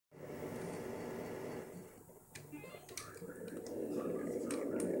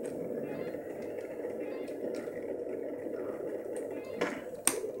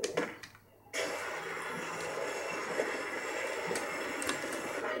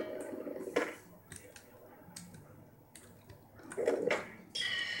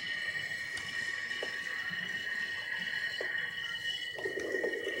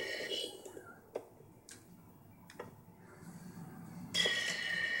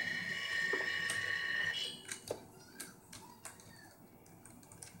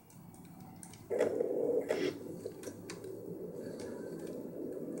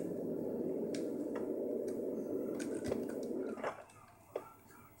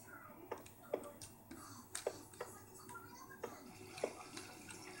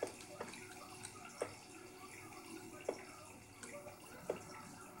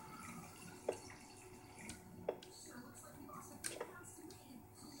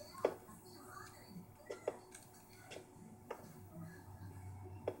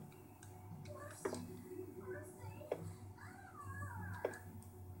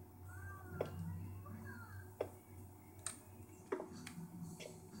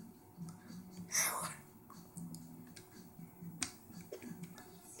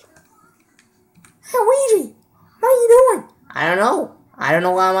I don't know. I don't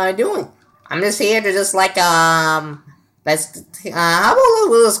know what am I doing. I'm just here to just like let's how about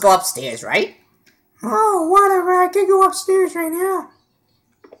we'll just go upstairs, right? Oh, whatever. I can go upstairs right now.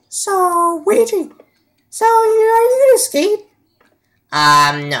 So, Luigi, are you gonna skate?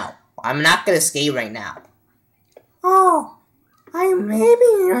 No. I'm not gonna skate right now. Oh, I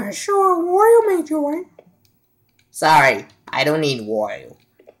maybe sure Wario may join. Sorry, I don't need Wario.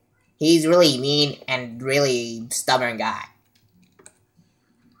 He's really mean and really stubborn guy.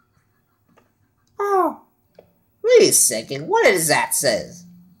 Oh. Wait a second, what is that says?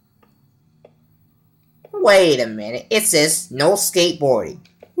 Wait a minute, it says no skateboarding.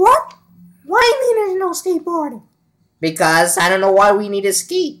 What? Why do you mean there's no skateboarding? Because I don't know why we need to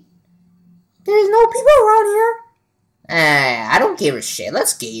skate. There's no people around here. I don't give a shit.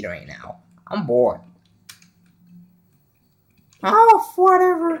 Let's skate right now. I'm bored. Oh,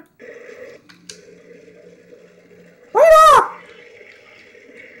 whatever. Wait up!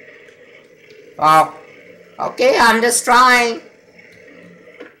 Oh, okay, I'm just trying.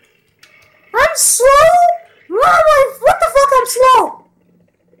 I'm slow? What the fuck I'm slow?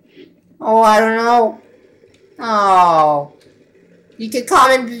 Oh, I don't know. Oh. You can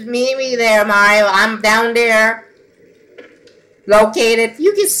come and meet me there, Mario. I'm down there. Located.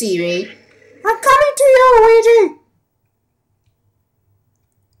 You can see me. I'm coming to you, Luigi.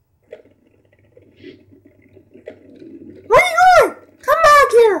 Where are you going? Come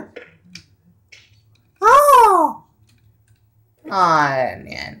back here. Oh. Oh,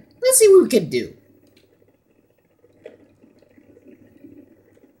 man. Let's see what we can do.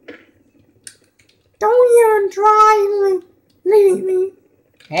 Don't even try leaving me.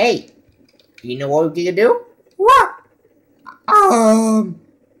 Hey, you know what we can do? What?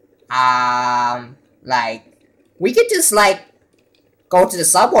 Like, we could just, like, go to the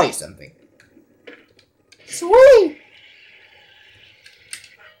subway or something. Sweet.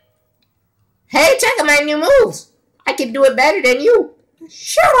 Hey, check out my new moves. I can do it better than you.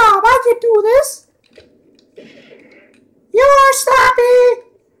 Shut up, I can do this. You're sloppy.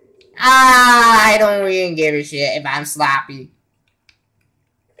 I don't really give a shit if I'm sloppy.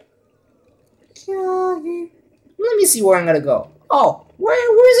 Let me see where I'm gonna go. Oh,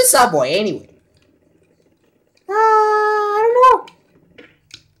 where's the subway anyway? I don't know.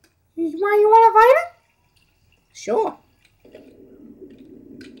 You wanna find it? Sure.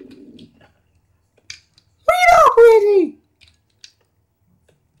 Wait up, Luigi.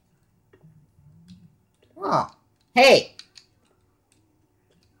 Oh, hey.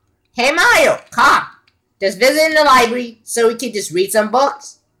 Hey Mario, come. Just visit in the library so we can just read some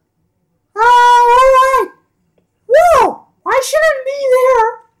books. Oh, alright. Whoa, I shouldn't be there.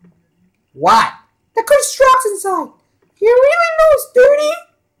 What? The construction site. You really know it's dirty?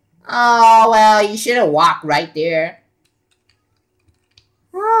 Oh, well, you should have walked right there.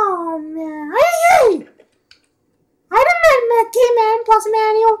 Oh, man. Hey! I didn't met K-Man plus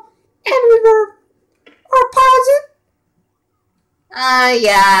manual and reverb or pause it.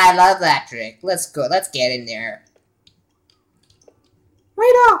 Yeah, I love that trick. Let's go. Let's get in there.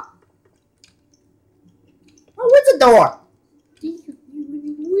 Wait up. Oh, where's the door?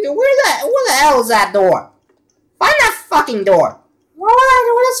 Where the hell is that door? Find that fucking door.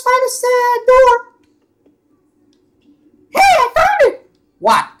 Alright, let's find this door. Hey, I found it.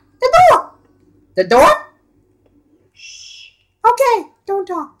 What? The door. The door? Shh. Okay, don't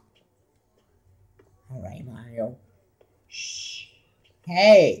talk. Alright, Mario. Shh.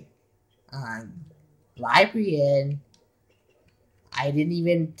 Hey. Librarian. I didn't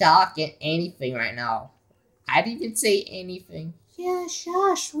even talk anything right now. I didn't even say anything. Yeah,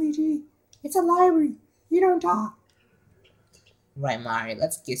 shush, Luigi. It's a library. You don't talk. Right, Mario.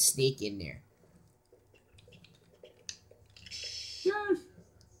 Let's get sneak in there.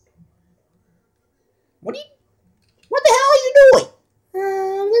 What the hell are you doing?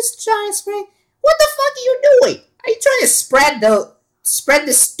 I'm just trying to spread. What the fuck are you doing? Are you trying to spread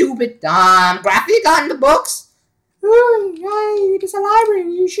the stupid graphic on the books? Oh, it's a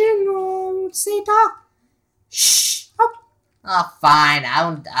library. You shouldn't say talk. Shh. Oh, fine.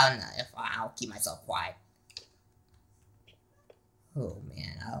 I'll keep myself quiet. Oh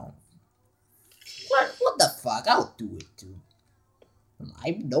man, I don't. What the fuck? I'll do it too.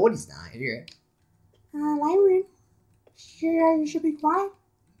 Nobody's not here. Librarian. Sure, you should be quiet.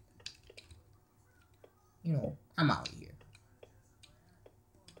 You know, I'm out of here.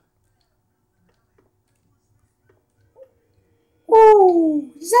 Oh,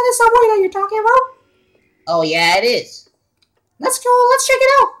 is that the subway that you're talking about? Oh yeah, it is. Let's go. Let's check it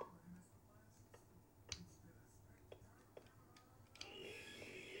out.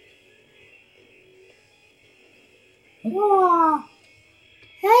 Wow.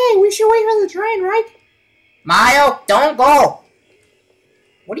 wait for the train, right? Mario, don't go!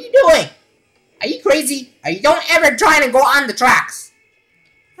 What are you doing? Are you crazy? Are you don't ever trying to go on the tracks?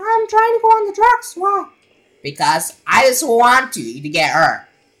 I'm trying to go on the tracks. Why? Because I just want you to get hurt.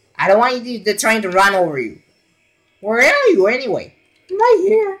 I don't want the train to run over you. Where are you anyway? I'm right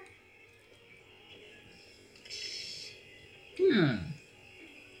here.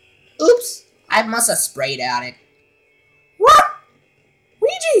 Oops, I must have sprayed on it. What?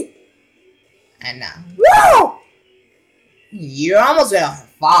 Luigi! And now, Whoa! you're almost gonna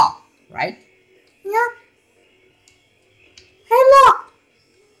fall, right? Yeah. Hey, look!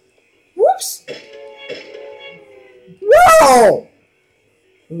 Whoops! Whoa!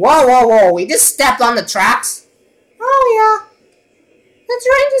 Whoa, we just stepped on the tracks? Oh, yeah. The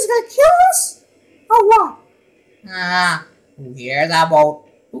train just gonna kill us? Or what?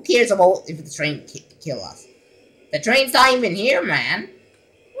 Who cares about if the train kill us? The train's not even here, man.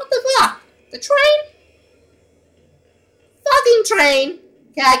 What the fuck? The train? Fucking train!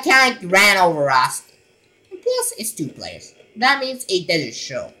 Can't ran over us. And plus, it's 2 players. That means it doesn't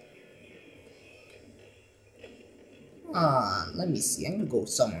show. Let me see. I'm gonna go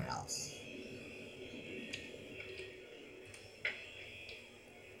somewhere else.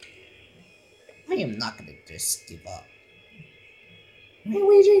 I am not gonna just give up. Hey,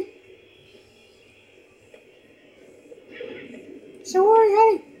 Luigi. So where are you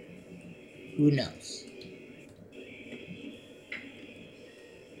heading? Who knows?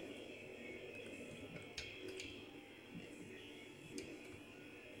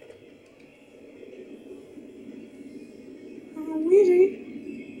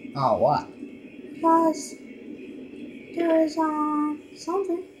 Luigi. Oh, what? Because there is,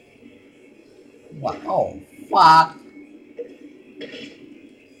 something. What? Oh, fuck.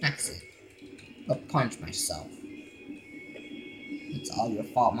 That's it. I'll punch myself. It's all your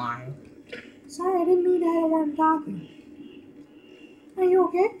fault, Mario. Sorry, I didn't mean that when I'm talking. Are you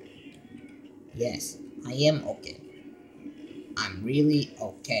okay? Yes, I am okay. I'm really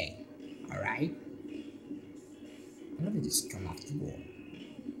okay. Alright? I'm gonna just come off the wall.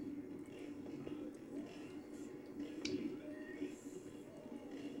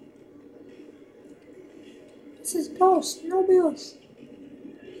 This is ghost, no bills.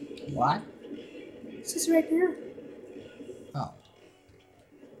 What? This is right here. Oh.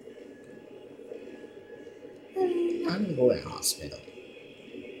 I'm gonna go to the hospital.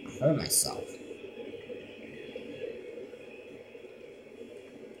 I hurt myself.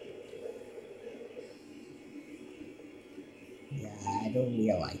 Yeah, I don't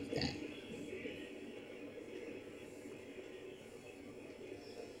really like that.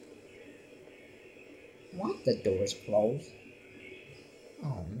 What? The door's closed?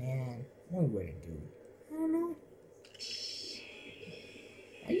 Oh man, what are we gonna do? I don't know.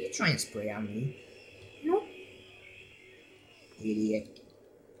 Are you trying to spray on me? Nope. Idiot.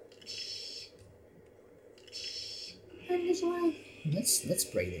 I'm just like... Let's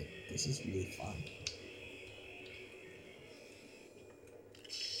spray it. This is really fun.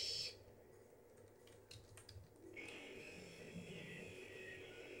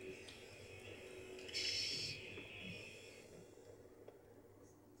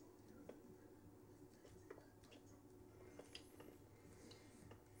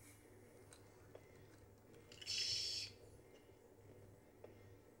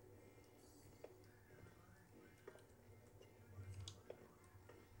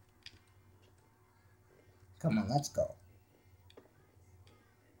 Come on, let's go.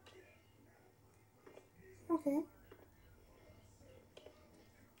 Okay.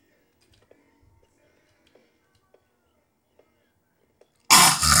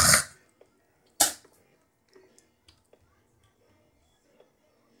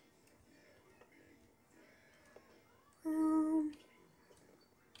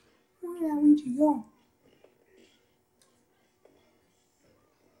 Where did Luigi go?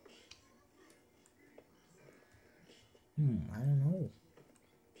 I don't know.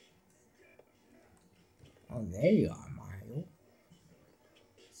 Oh, there you are, Mario.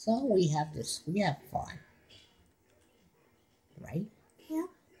 So we have fun. Right? Yeah.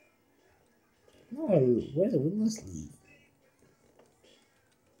 No, let's leave.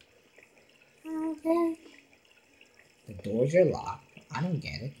 Okay. The doors are locked. I don't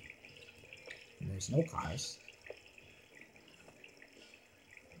get it. There's no cars.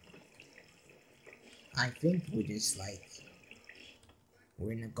 I think we're just like...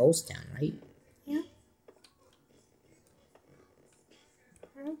 We're in a ghost town, right? Yeah.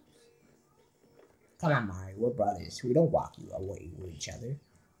 Right. Come on, Mario. We're brothers. We don't walk you away with each other.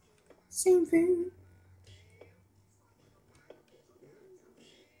 Same thing.